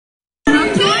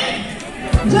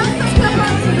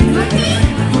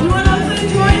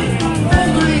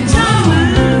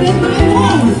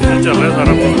चल रहा है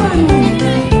सारा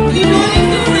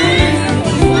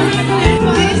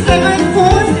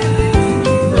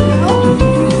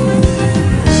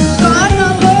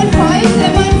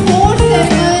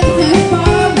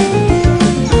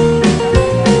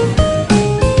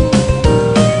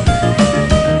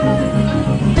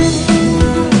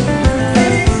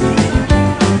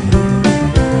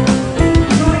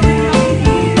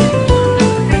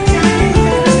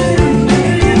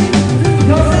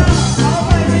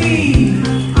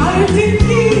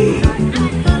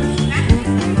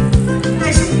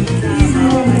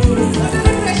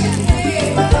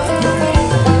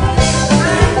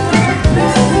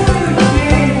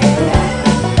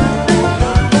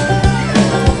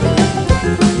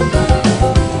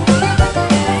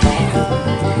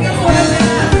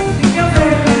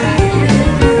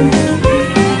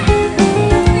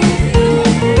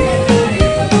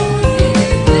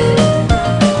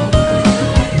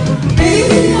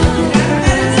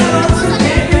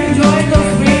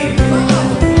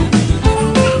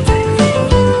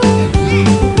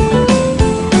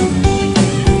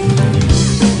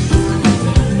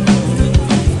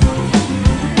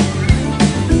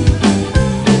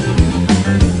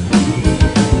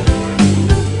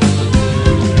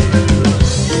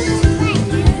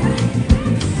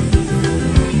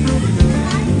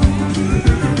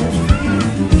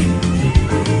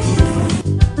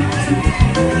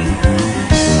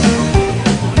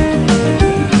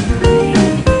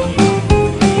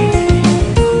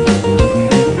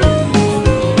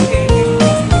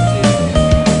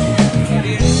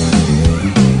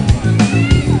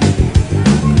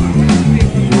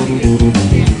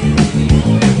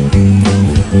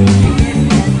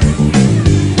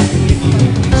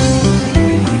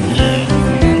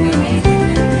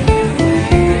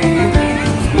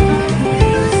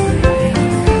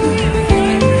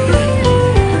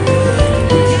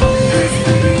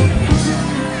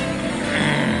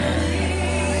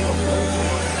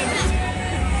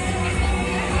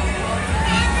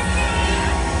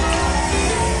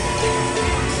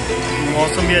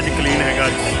मौसम भी अज क्लीन है,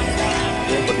 अज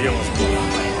बहुत बढ़िया मौसम।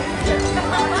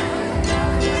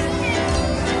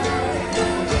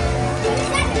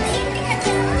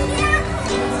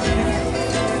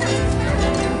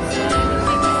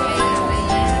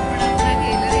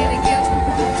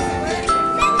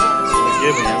 लगे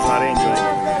हुए हैं सारे एंजॉय,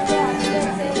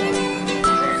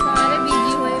 सारे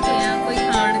बिजी हुए पे हैं, कोई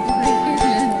खान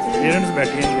पेरेंट्स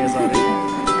बैठे हैं सारे,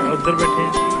 उधर बैठे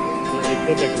हैं,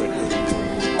 इधर तक बैठे हैं,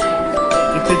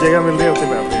 जितनी जगह मिल रही है उतने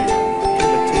बैठ रहे हैं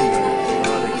बच्चे,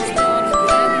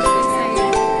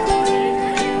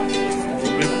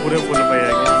 पूरे फुल पे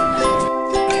है।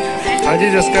 हाँ जी,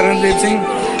 जसकरणदीप सिंह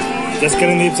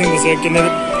दसिया किन्ने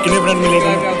फ्रेंड मिले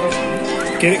तुम्हें?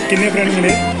 किन्ने फ्रेंड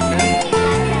मिले?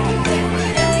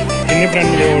 किन्ने फ्रेंड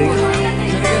मिले?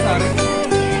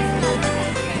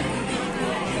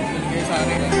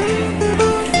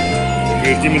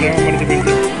 वीर जी मिले, अमर जी मिली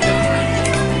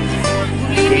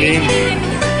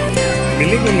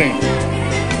बोले।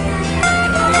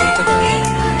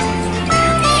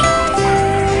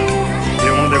 ये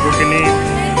हूँ देखो किन्नी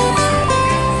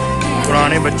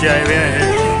पुराने बच्चे आए हुए हैं।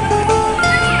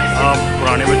 हाँ,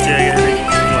 पुराने बच्चे आए गए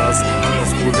क्लास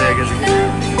स्कूल से आए गए,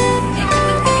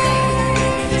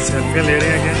 सेल्फियाँ ले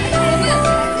रहे हैं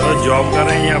और जॉब कर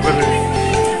रहे हैं यहाँ पर।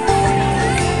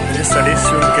 स्टडी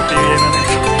शुरू की हुई है इन्होंने।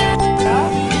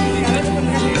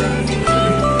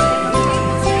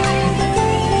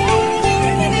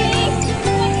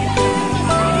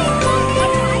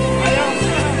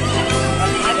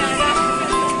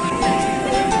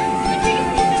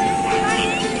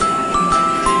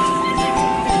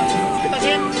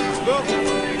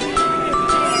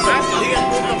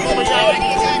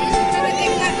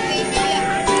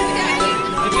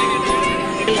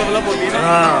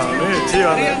 हाँ, नहीं अच्छी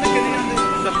बात है,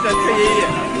 सबसे अच्छा यही है।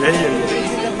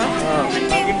 हाँ,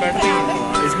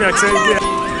 इसमें एक्सरसाइज भी है।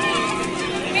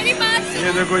 ये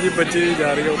देखो जी, बच्ची जा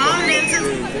रही है ऊपर।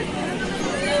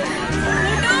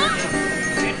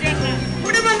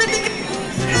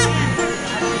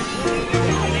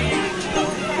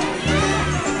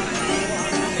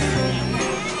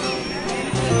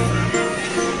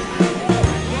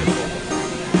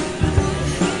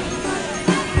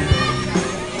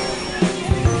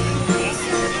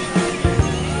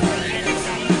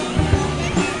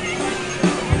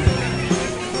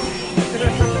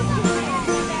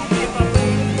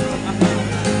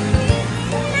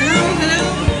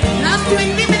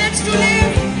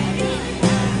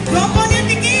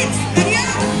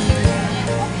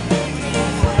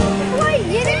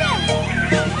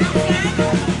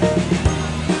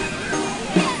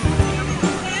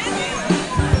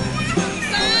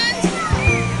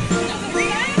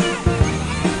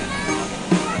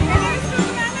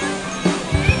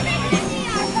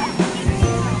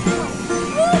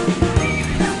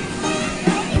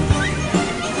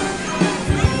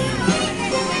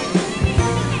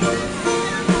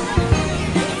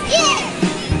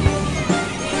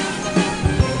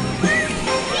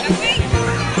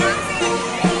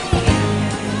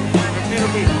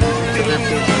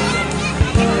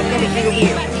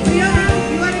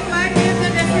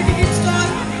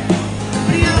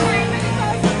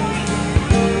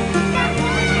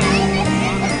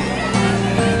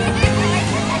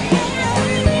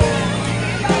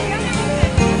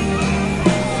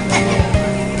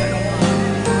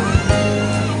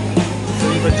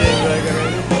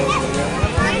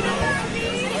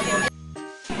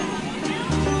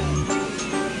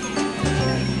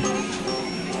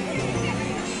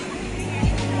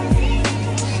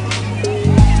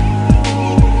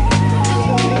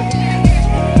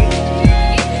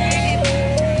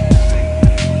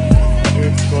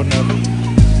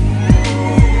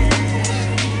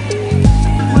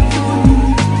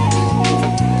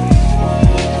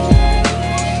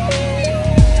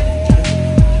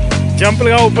 जंप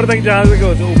लगाओ, ऊपर तक जा,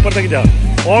 ऊपर तक जा,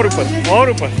 और ऊपर और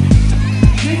ऊपर।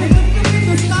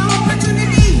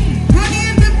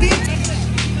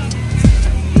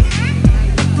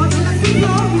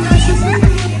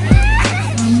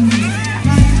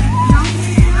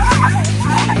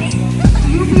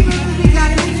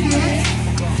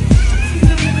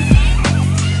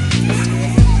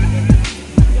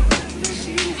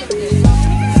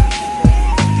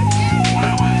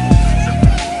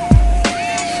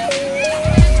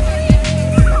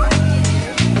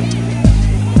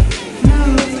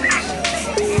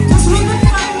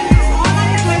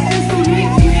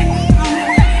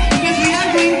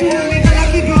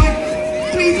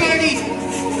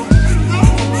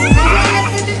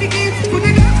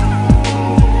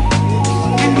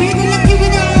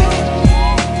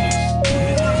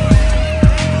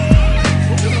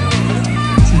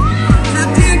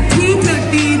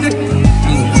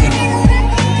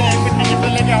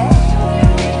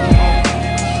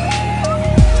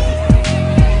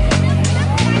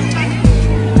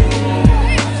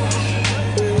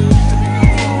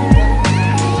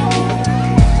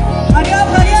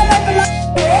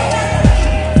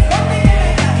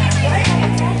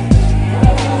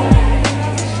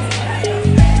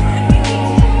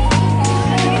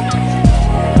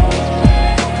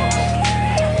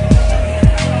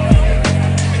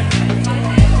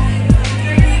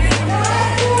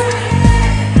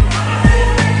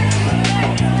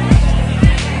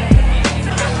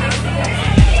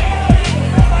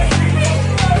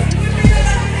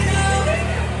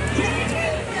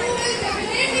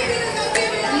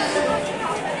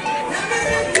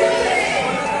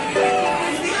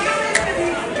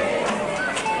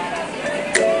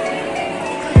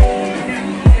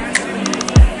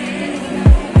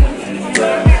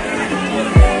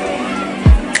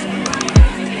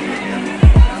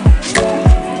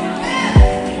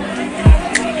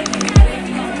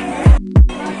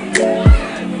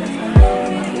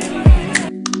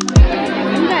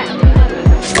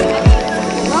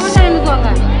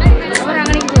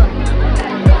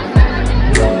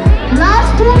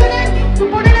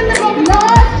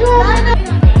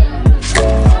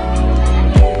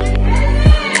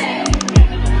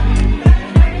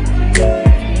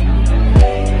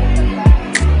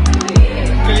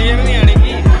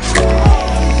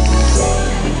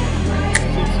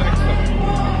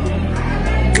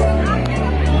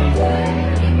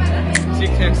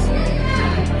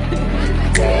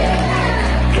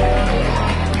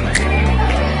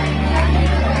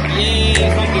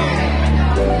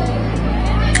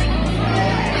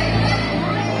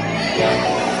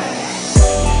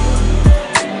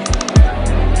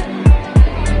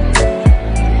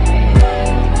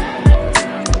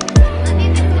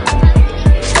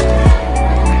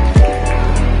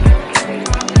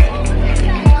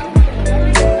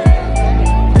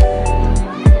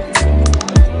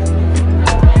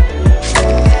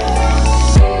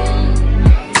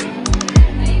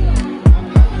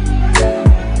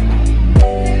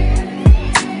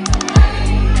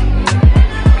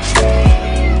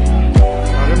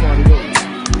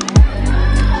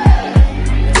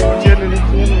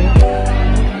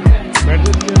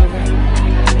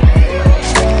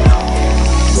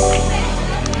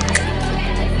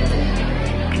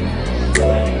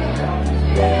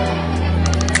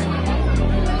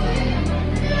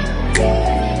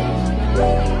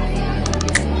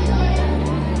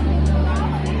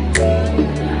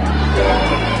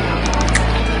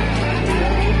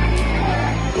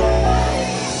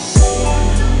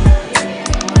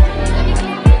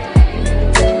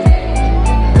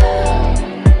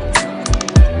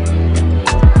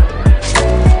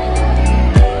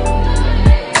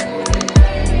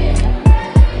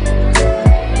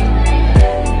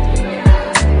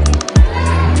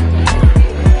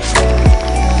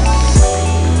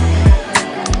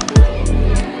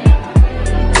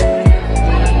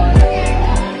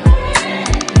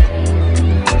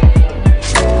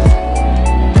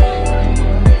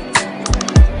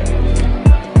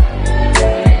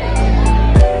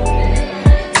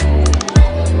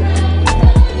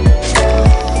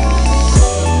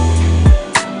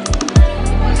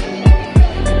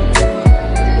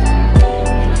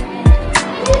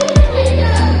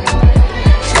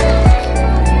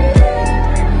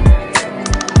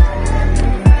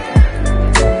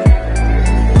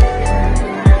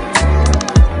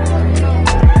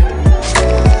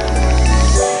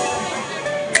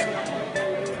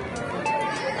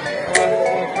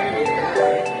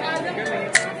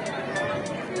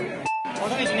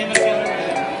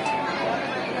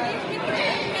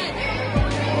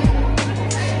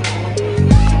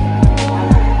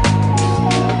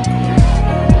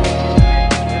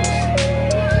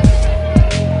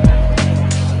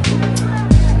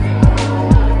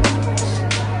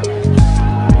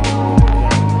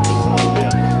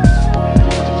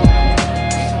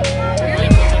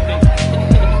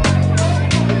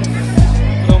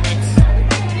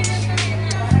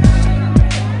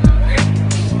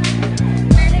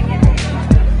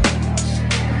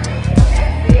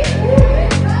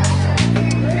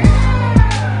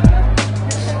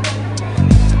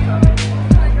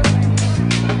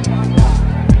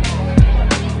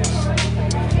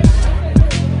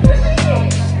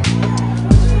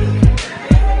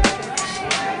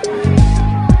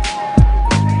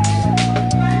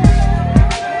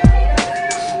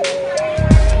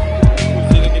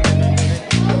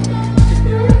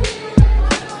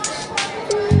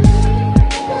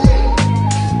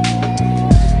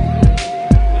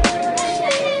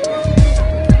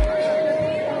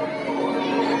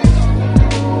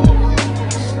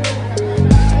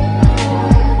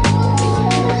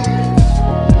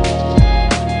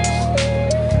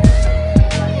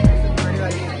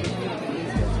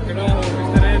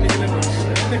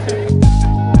 है।